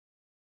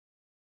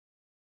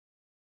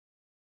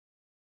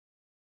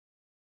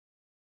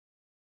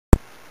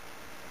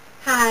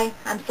Hi,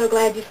 I'm so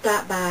glad you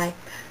stopped by.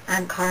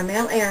 I'm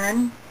Carmel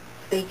Aaron,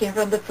 speaking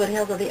from the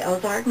foothills of the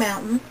Ozark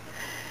Mountains.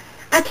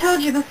 I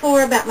told you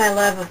before about my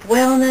love of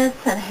wellness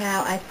and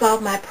how I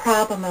solved my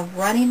problem of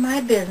running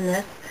my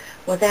business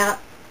without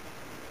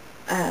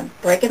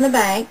breaking the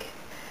bank,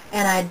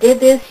 and I did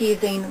this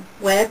using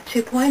Web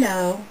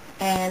 2.0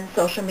 and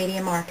social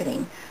media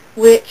marketing,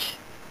 which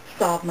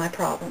solved my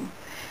problem.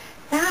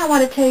 Now I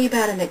want to tell you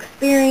about an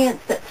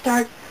experience that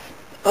starts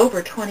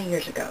over 20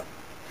 years ago.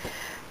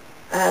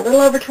 A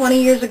little over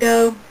 20 years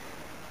ago,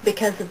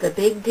 because of the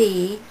big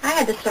D, I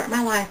had to start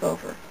my life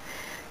over.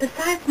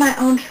 Besides my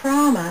own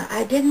trauma,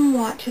 I didn't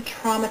want to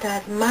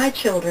traumatize my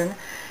children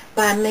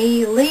by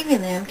me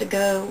leaving them to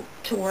go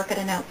to work at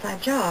an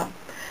outside job.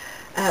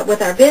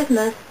 With our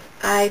business,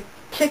 I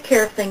took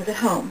care of things at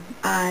home.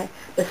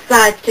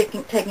 Besides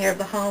taking care of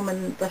the home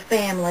and the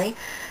family,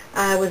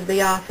 I was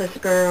the office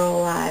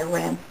girl. I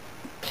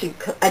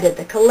did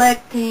the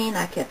collecting.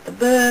 I kept the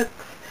books.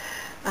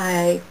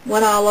 I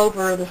went all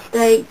over the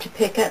state to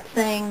pick up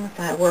things.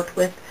 I worked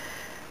with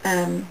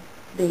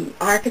the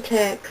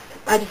architects.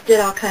 I just did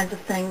all kinds of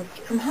things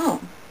from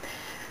home.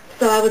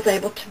 So I was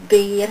able to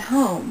be at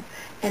home.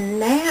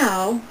 And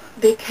now,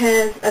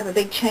 because of a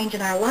big change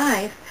in our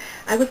life,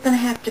 I was going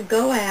to have to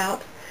go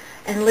out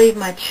and leave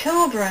my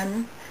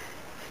children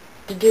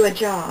to do a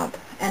job.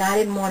 And I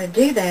didn't want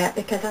to do that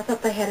because I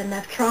thought they had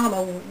enough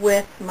trauma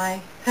with my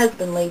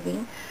husband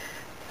leaving.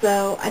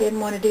 So I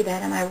didn't want to do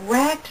that, and I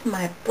racked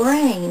my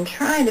brain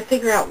trying to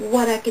figure out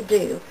what I could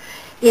do.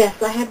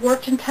 Yes, I had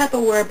worked in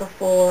Tupperware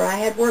before. I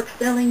had worked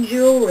selling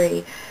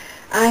jewelry.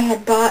 I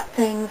had bought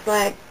things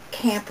like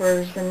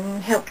campers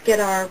and helped get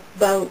our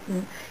boat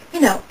and,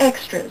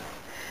 extras.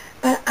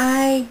 But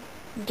I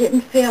didn't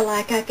feel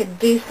like I could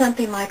do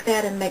something like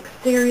that and make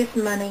serious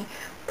money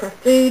for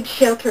food,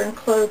 shelter, and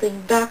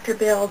clothing, doctor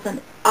bills, and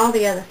all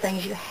the other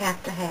things you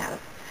have to have.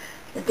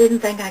 I didn't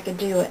think I could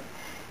do it.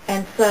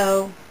 And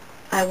so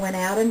I went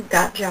out and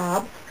got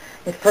jobs.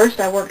 At first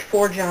I worked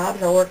 4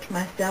 jobs. I worked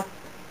myself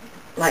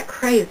like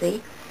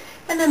crazy.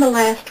 And in the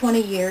last 20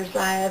 years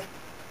I have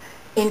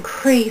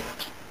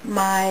increased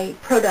my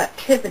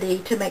productivity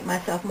to make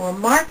myself more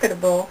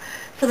marketable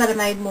so that I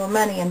made more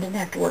money and didn't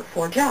have to work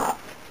 4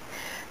 jobs.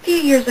 A few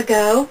years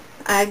ago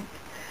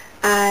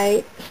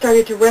I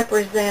started to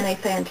represent a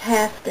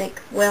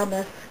fantastic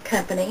wellness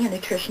company, a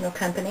nutritional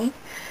company.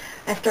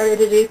 I started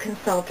to do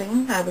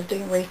consulting. I was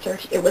doing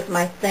research. It was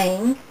my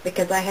thing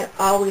because I had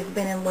always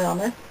been in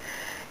wellness.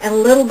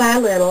 And little by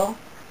little,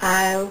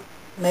 I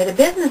made a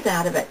business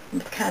out of it.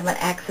 It was kind of an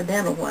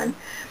accidental one.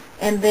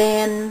 And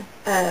then,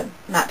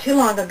 not too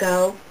long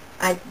ago,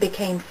 I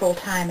became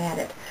full-time at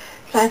it.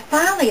 So I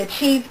finally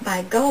achieved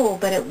my goal,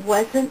 but it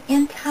wasn't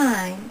in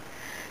time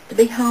to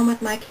be home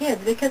with my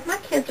kids because my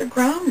kids are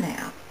grown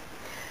now.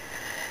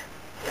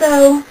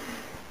 So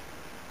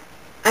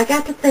I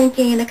got to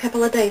thinking a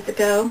couple of days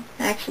ago,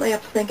 actually I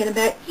was thinking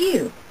about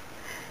you.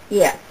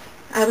 Yes,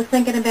 I was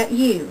thinking about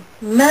you,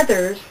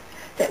 mothers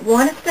that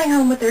want to stay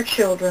home with their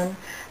children.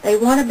 They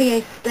want to be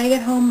a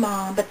stay-at-home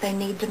mom, but they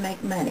need to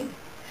make money.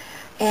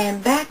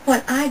 And back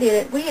when I did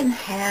it, we didn't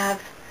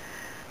have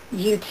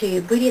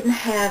YouTube. We didn't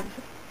have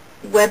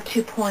Web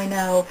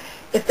 2.0.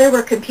 If there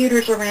were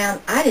computers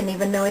around, I didn't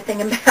even know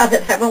anything about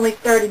it. I've only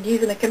started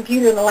using a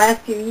computer in the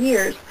last few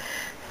years.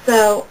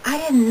 So I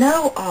didn't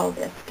know all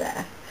this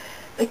stuff.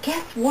 But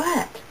guess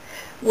what?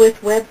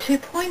 With Web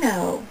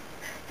 2.0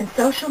 and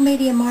social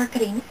media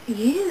marketing,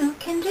 you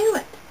can do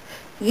it.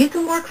 You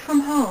can work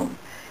from home.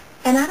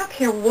 And I don't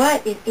care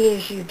what it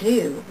is you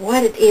do,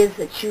 what it is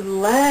that you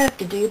love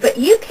to do, but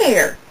you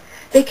care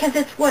because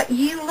it's what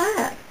you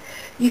love.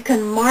 You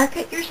can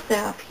market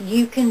yourself.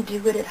 You can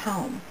do it at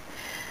home.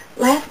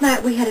 Last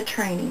night we had a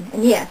training,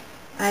 and yes,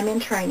 I'm in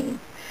training.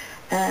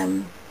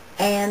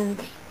 And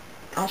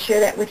I'll share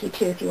that with you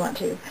too if you want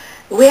to.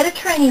 We had a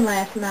training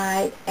last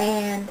night,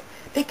 and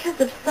because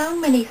of so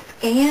many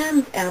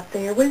scams out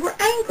there, we were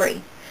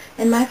angry.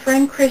 And my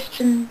friend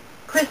Kristen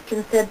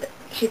said,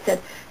 she said,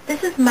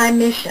 "This is my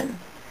mission."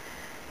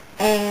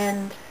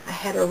 And I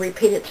had her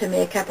repeat it to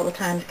me a couple of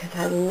times because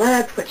I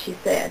loved what she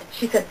said.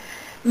 She said,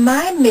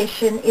 "My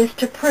mission is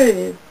to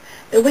prove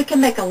that we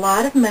can make a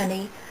lot of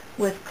money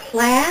with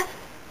class,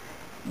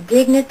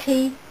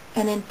 dignity,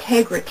 and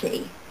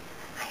integrity."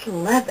 I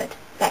love it.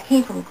 That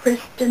came from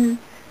Kristen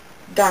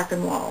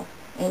Darkenwall,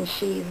 and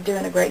she's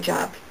doing a great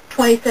job.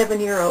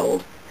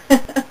 27-year-old.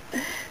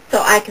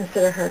 So I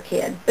consider her a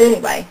kid. But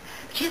anyway,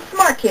 she's a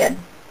smart kid.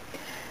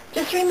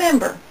 Just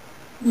remember,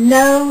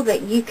 know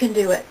that you can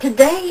do it.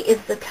 Today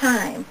is the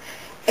time.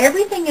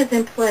 Everything is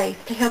in place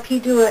to help you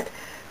do it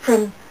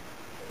from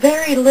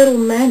very little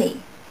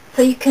money.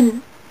 So you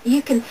can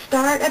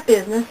start a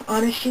business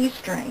on a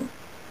shoestring.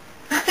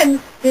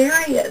 I'm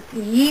serious.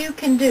 You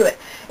can do it.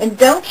 And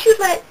don't you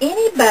let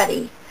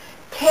anybody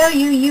tell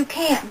you you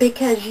can't,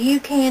 because you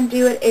can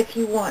do it if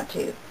you want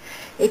to.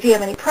 If you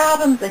have any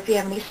problems, if you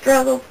have any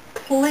struggles,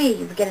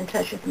 please get in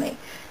touch with me.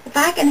 If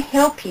I can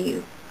help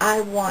you,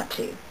 I want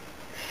to.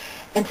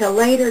 Until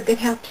later, good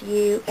health to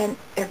you and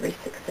every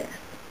success.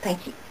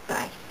 Thank you.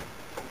 Bye.